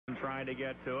trying to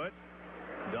get to it.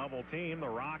 Double team. The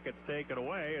Rockets take it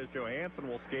away as Johansson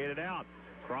will skate it out.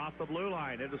 Across the blue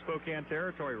line into Spokane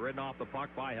territory. Ridden off the puck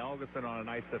by Helgesen on a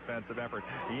nice defensive effort.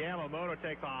 Yamamoto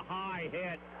takes a high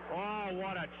hit. Oh,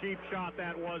 what a cheap shot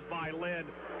that was by Lind.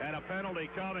 And a penalty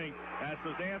coming as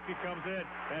Suzansky comes in.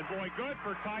 And boy, good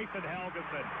for Tyson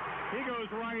Helgesen. He goes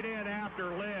right in after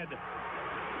Lind.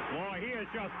 Boy, he is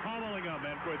just pummeling him,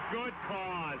 and with good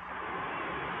cause.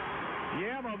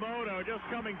 Yamamoto just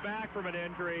coming back from an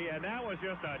injury, and that was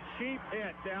just a cheap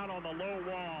hit down on the low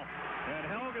wall. And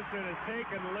Helgesen has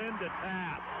taken Lind to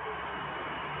task.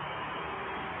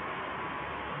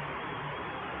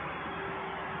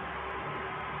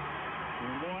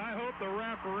 And boy, I hope the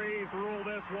referees rule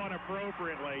this one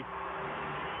appropriately.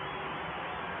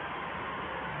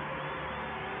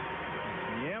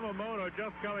 Yamamoto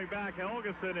just coming back.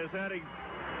 Helgesen is heading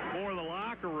for the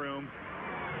locker room.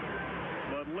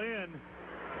 But Lind,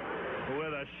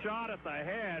 with a shot at the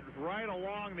head right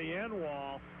along the end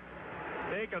wall,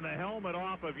 taking the helmet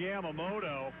off of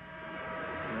Yamamoto.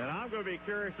 And I'm going to be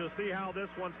curious to see how this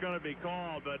one's going to be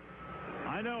called, but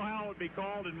I know how it would be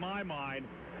called in my mind.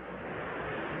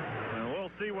 And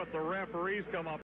we'll see what the referees come up